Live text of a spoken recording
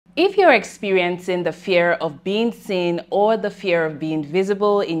If you're experiencing the fear of being seen or the fear of being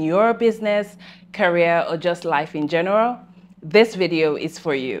visible in your business, career, or just life in general, this video is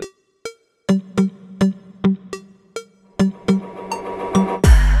for you.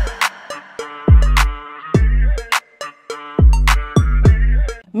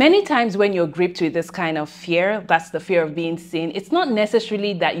 Many times when you're gripped with this kind of fear, that's the fear of being seen, it's not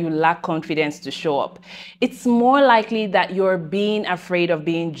necessarily that you lack confidence to show up. It's more likely that you're being afraid of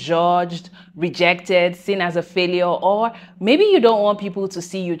being judged, rejected, seen as a failure, or maybe you don't want people to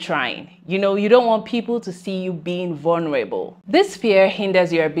see you trying. You don't want people to see you being vulnerable. This fear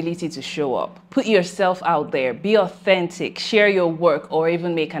hinders your ability to show up. Put yourself out there, be authentic, share your work, or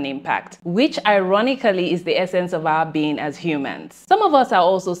even make an impact, which ironically is the essence of our being as humans. Some of us are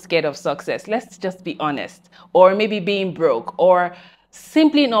also scared of success, let's just be honest, or maybe being broke, or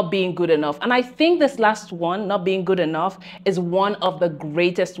simply not being good enough. And I think this last one, not being good enough, is one of the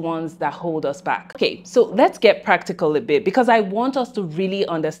greatest ones that hold us back. Okay, so let's get practical a bit because I want us to really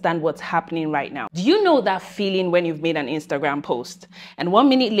understand what's happening right now. Do you know that feeling when you've made an Instagram post and 1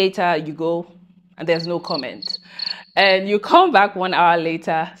 minute later you go and there's no comment, and you come back 1 hour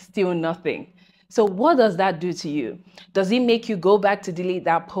later, still nothing? So what does that do to you? Does it make you go back to delete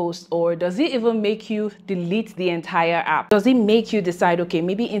that post, or does it even make you delete the entire app? Does it make you decide, okay,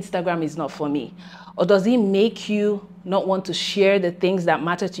 maybe Instagram is not for me? Or does it make you not want to share the things that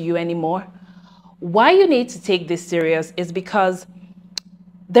matter to you anymore? Why you need to take this serious is because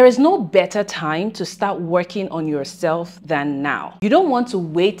there is no better time to start working on yourself than now. You don't want to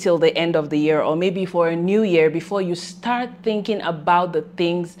wait till the end of the year or maybe for a new year before you start thinking about the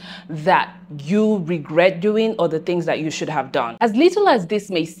things that you regret doing or the things that you should have done. As little as this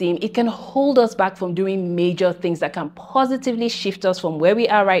may seem, it can hold us back from doing major things that can positively shift us from where we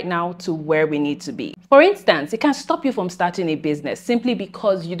are right now to where we need to be. For instance, it can stop you from starting a business simply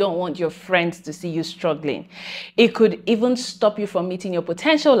because you don't want your friends to see you struggling. It could even stop you from meeting your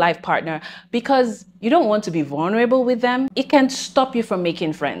potential life partner because you don't want to be vulnerable with them. It can stop you from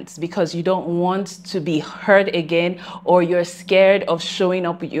making friends because you don't want to be hurt again, or you're scared of showing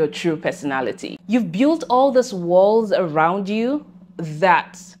up with your true personality. You've built all these walls around you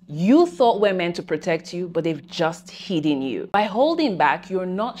that you thought were meant to protect you, but they've just hidden you. By holding back, you're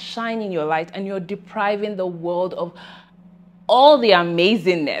not shining your light and you're depriving the world of all the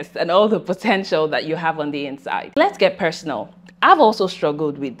amazingness and all the potential that you have on the inside. Let's get personal. I've also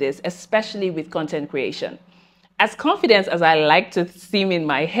struggled with this, especially with content creation. As confident as I like to seem in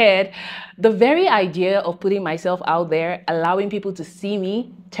my head, the very idea of putting myself out there, allowing people to see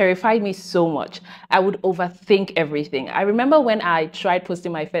me, terrified me so much. I would overthink everything. I remember when I tried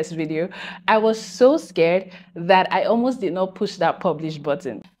posting my first video, I was so scared that I almost did not push that publish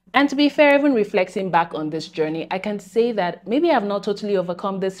button. And to be fair, even reflecting back on this journey, I can say that maybe I've not totally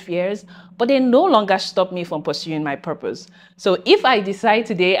overcome these fears, but they no longer stop me from pursuing my purpose. So if I decide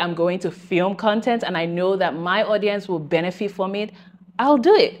today I'm going to film content and I know that my audience will benefit from it, I'll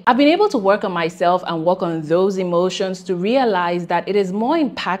do it. I've been able to work on myself and work on those emotions to realize that it is more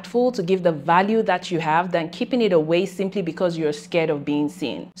impactful to give the value that you have than keeping it away simply because you're scared of being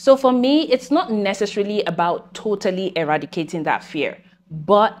seen. So for me, it's not necessarily about totally eradicating that fear,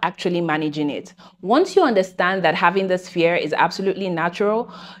 but actually managing it. Once you understand that having this fear is absolutely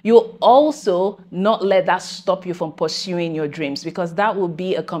natural, you'll also not let that stop you from pursuing your dreams, because that will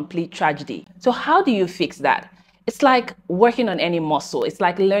be a complete tragedy. So how do you fix that? It's like working on any muscle. It's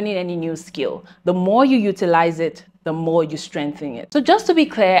like learning any new skill. The more you utilize it, the more you strengthen it. So just to be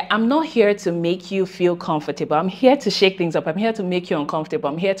clear, I'm not here to make you feel comfortable. I'm here to shake things up. I'm here to make you uncomfortable.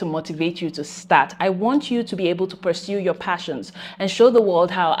 I'm here to motivate you to start. I want you to be able to pursue your passions and show the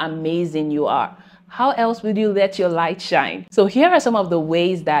world how amazing you are. How else would you let your light shine? So here are some of the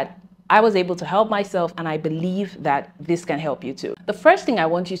ways that I was able to help myself, and I believe that this can help you too. The first thing I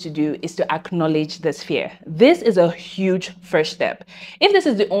want you to do is to acknowledge this fear. This is a huge first step. If this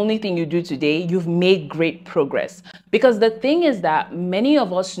is the only thing you do today, you've made great progress. Because the thing is that many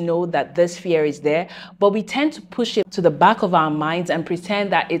of us know that this fear is there, but we tend to push it to the back of our minds and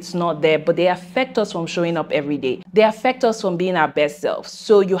pretend that it's not there, but they affect us from showing up every day. They affect us from being our best selves.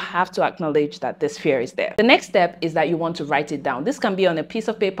 So you have to acknowledge that this fear is there. The next step is that you want to write it down. This can be on a piece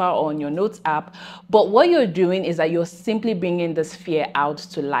of paper or on your notes app, but what you're doing is that you're simply bringing this fear out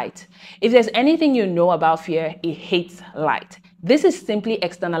to light. If there's anything you know about fear, it hates light. This is simply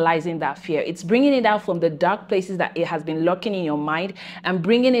externalizing that fear. It's bringing it out from the dark places that it has been lurking in your mind and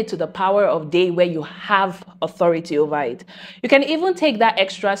bringing it to the power of day where you have authority over it. You can even take that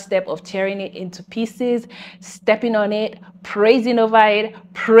extra step of tearing it into pieces, stepping on it, praising over it,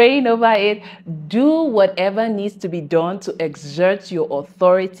 praying over it. Do whatever needs to be done to exert your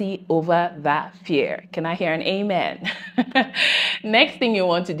authority over that fear. Can I hear an amen? Next thing you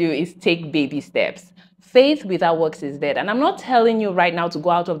want to do is take baby steps. Faith without works is dead. And I'm not telling you right now to go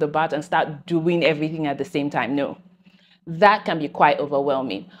out of the bat and start doing everything at the same time. No. That can be quite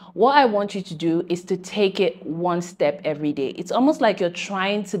overwhelming. What I want you to do is to take it one step every day. It's almost like you're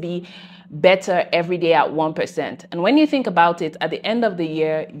trying to be better every day at 1%. And when you think about it, at the end of the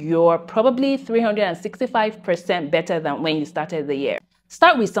year, you're probably 365% better than when you started the year.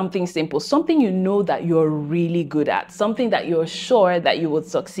 Start with something simple, something you know that you're really good at, something that you're sure that you would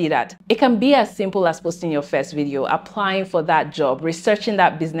succeed at. It can be as simple as posting your first video, applying for that job, researching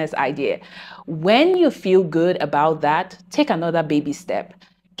that business idea. When you feel good about that, take another baby step.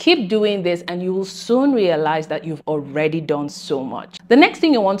 Keep doing this and you will soon realize that you've already done so much. The next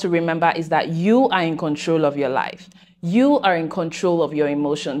thing you want to remember is that you are in control of your life. You are in control of your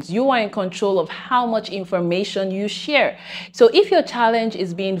emotions. You are in control of how much information you share. So if your challenge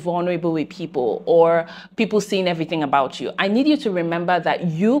is being vulnerable with people or people seeing everything about you, I need you to remember that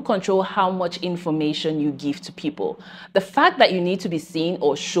you control how much information you give to people. The fact that you need to be seen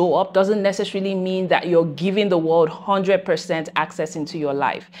or show up doesn't necessarily mean that you're giving the world 100% access into your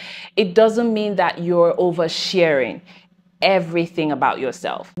life. It doesn't mean that you're oversharing everything about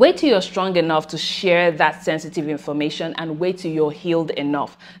yourself. Wait till you're strong enough to share that sensitive information and wait till you're healed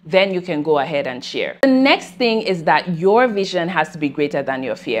enough. Then you can go ahead and share. The next thing is that your vision has to be greater than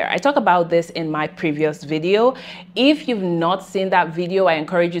your fear. I talk about this in my previous video. If you've not seen that video, I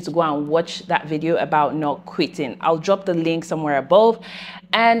encourage you to go and watch that video about not quitting. I'll drop the link somewhere above.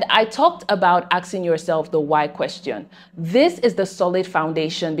 And I talked about asking yourself the why question. This is the solid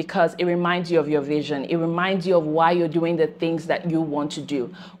foundation because it reminds you of your vision. It reminds you of why you're doing the things that you want to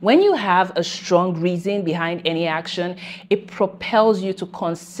do. When you have a strong reason behind any action, it propels you to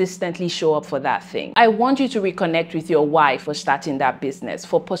consistently show up for that thing. I want you to reconnect with your why for starting that business,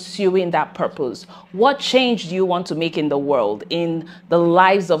 for pursuing that purpose. What change do you want to make in the world, in the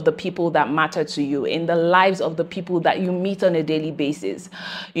lives of the people that matter to you, in the lives of the people that you meet on a daily basis?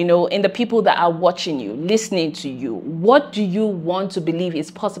 You know, in the people that are watching you, listening to you. What do you want to believe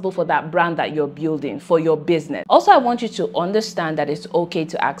is possible for that brand that you're building, for your business? Also, I want you to understand that it's okay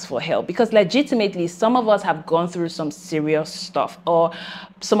to ask for help because legitimately, some of us have gone through some serious stuff or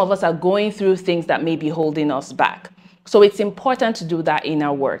some of us are going through things that may be holding us back. So it's important to do that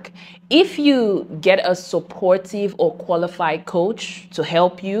inner work. If you get a supportive or qualified coach to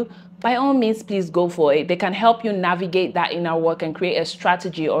help you, by all means, please go for it. They can help you navigate that inner work and create a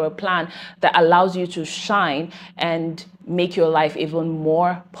strategy or a plan that allows you to shine and make your life even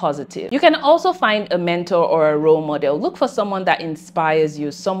more positive. You can also find a mentor or a role model. Look for someone that inspires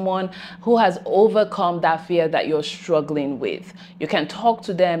you, someone who has overcome that fear that you're struggling with. You can talk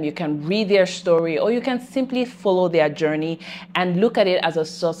to them, you can read their story, or you can simply follow their journey and look at it as a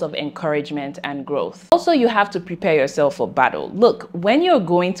source of encouragement and growth. Also, you have to prepare yourself for battle. Look, when you're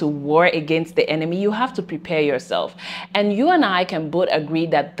going to war against the enemy, you have to prepare yourself. And you and I can both agree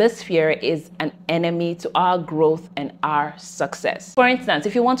that this fear is an enemy to our growth and our success. For instance,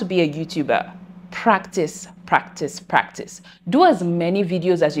 if you want to be a YouTuber, practice, practice, practice. Do as many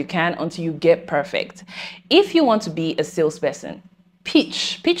videos as you can until you get perfect. If you want to be a salesperson,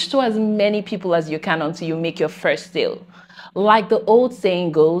 pitch to as many people as you can until you make your first sale. Like the old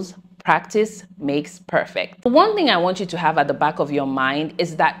saying goes, practice makes perfect. One thing I want you to have at the back of your mind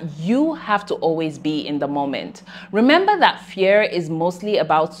is that you have to always be in the moment. Remember that fear is mostly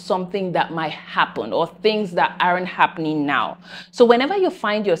about something that might happen or things that aren't happening now. So whenever you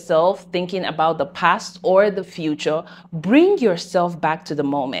find yourself thinking about the past or the future, bring yourself back to the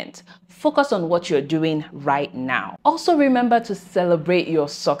moment. Focus on what you're doing right now. Also remember to celebrate your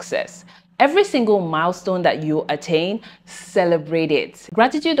success. Every single milestone that you attain, celebrate it.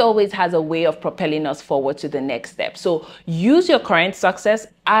 Gratitude always has a way of propelling us forward to the next step. So use your current success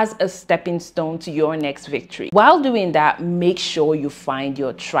as a stepping stone to your next victory. While doing that, make sure you find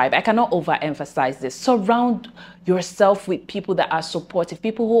your tribe. I cannot overemphasize this. Surround yourself with people that are supportive,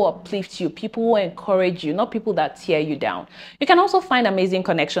 people who uplift you, people who encourage you, not people that tear you down. You can also find amazing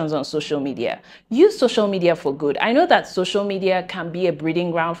connections on social media. Use social media for good. I know that social media can be a breeding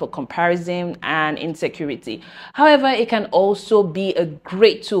ground for comparison and insecurity. However, it can also be a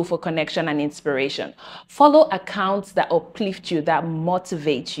great tool for connection and inspiration. Follow accounts that uplift you, that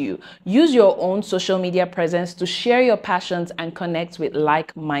motivate you. Use your own social media presence to share your passions and connect with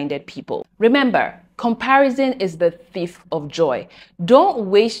like-minded people. Remember, Comparison is the thief of joy.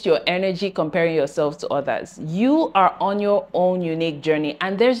 Don't waste your energy comparing yourself to others. You are on your own unique journey,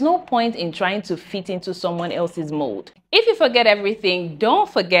 and there's no point in trying to fit into someone else's mold. If you forget everything, don't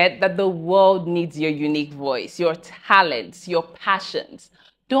forget that the world needs your unique voice, your talents, your passions.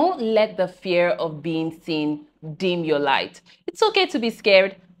 Don't let the fear of being seen dim your light. It's okay to be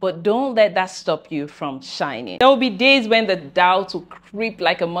scared, but don't let that stop you from shining. There will be days when the doubt will creep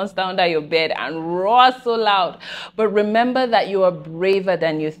like a monster under your bed and roar so loud. But remember that you are braver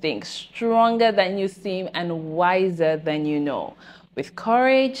than you think, stronger than you seem, and wiser than you know. With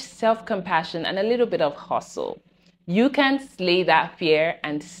courage, self-compassion, and a little bit of hustle, you can slay that fear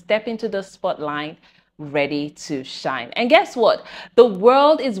and step into the spotlight ready to shine. And guess what? The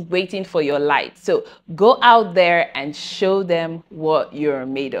world is waiting for your light. So go out there and show them what you're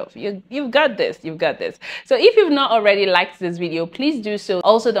made of. You've got this. You've got this. So if you've not already liked this video, please do so.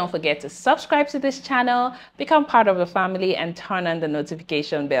 Also, don't forget to subscribe to this channel, become part of the family, and turn on the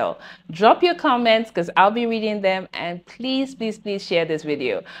notification bell. Drop your comments because I'll be reading them. And please, please, please share this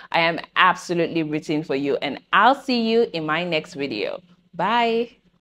video. I am absolutely rooting for you, and I'll see you in my next video. Bye.